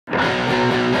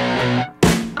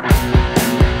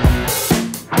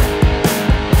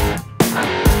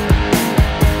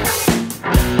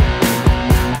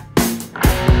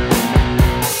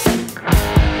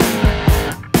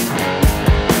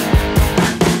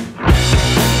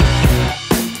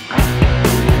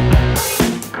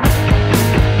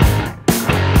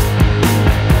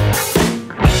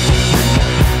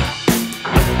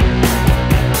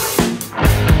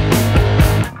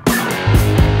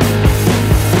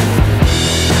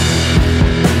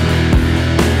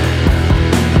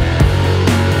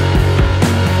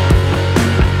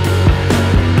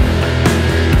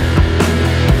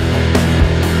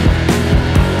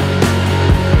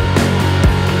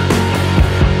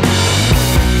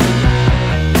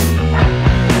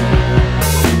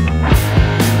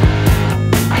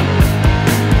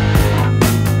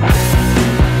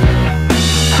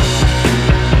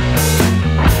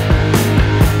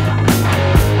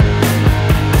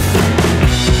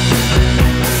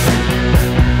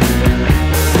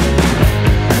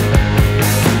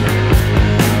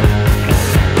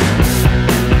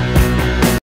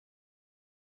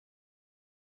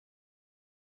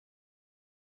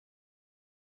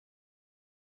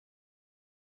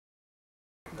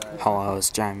Hello, it's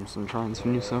James from Trains for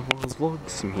New South Wales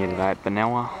Vlogs. I'm here today at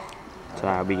Benalla. Today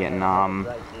I'll be getting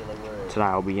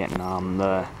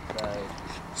the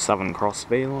Southern Cross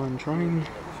V-Line train.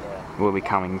 We'll be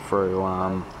coming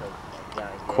through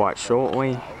quite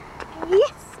shortly.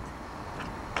 Yes.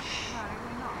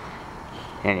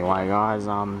 Anyway, guys,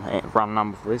 run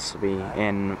number for this will be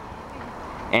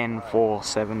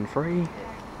N473,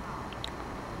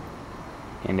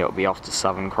 and it'll be off to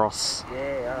Southern Cross.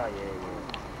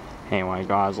 Anyway,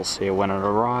 guys, I'll see you when it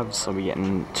arrives. I'll be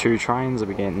getting two trains. I'll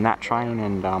be getting that train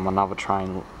and another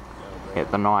train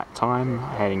at the night time,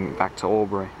 heading back to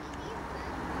Albury.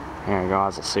 Anyway,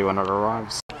 guys, I'll see you when it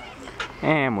arrives.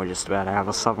 And we're just about to have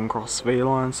a Southern Cross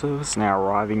V-Line service now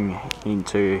arriving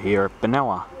into here at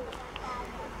Benalla.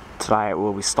 Today it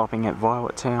will be stopping at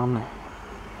Violet Town,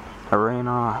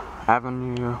 Arena,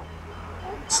 Avenue,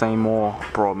 Seymour,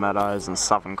 Broadmeadows and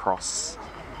Southern Cross.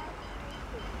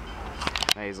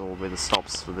 These will be the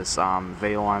stops for this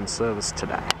V-Line service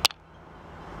today.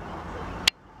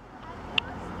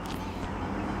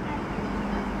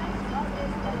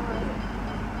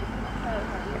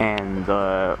 And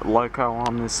the loco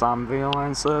on this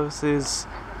V-Line service is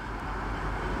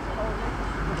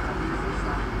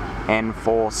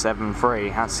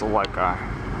N473, that's the loco.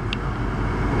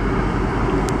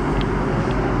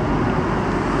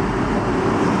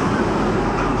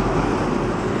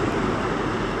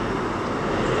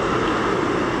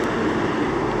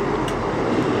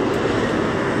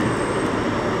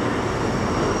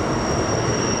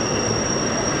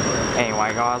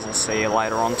 Anyway, guys, I'll see you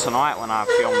later on tonight when I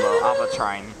film the other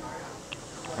train.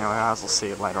 Anyway, guys, I'll see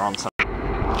you later on tonight.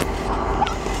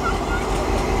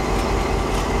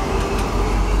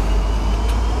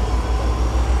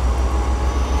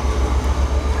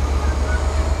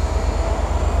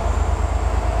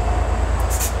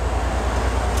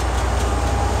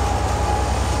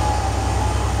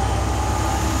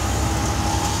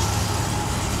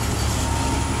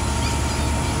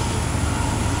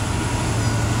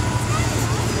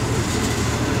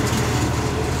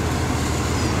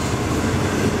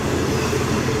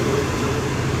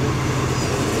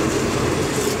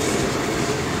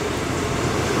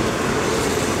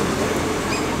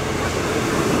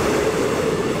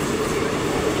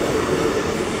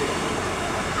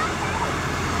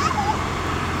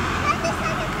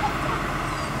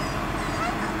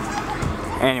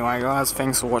 Anyway, guys,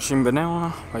 thanks for watching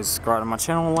Benalla. Please subscribe to my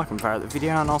channel, like and favorite the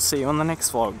video, and I'll see you on the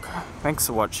next vlog. Thanks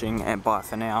for watching, and bye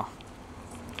for now.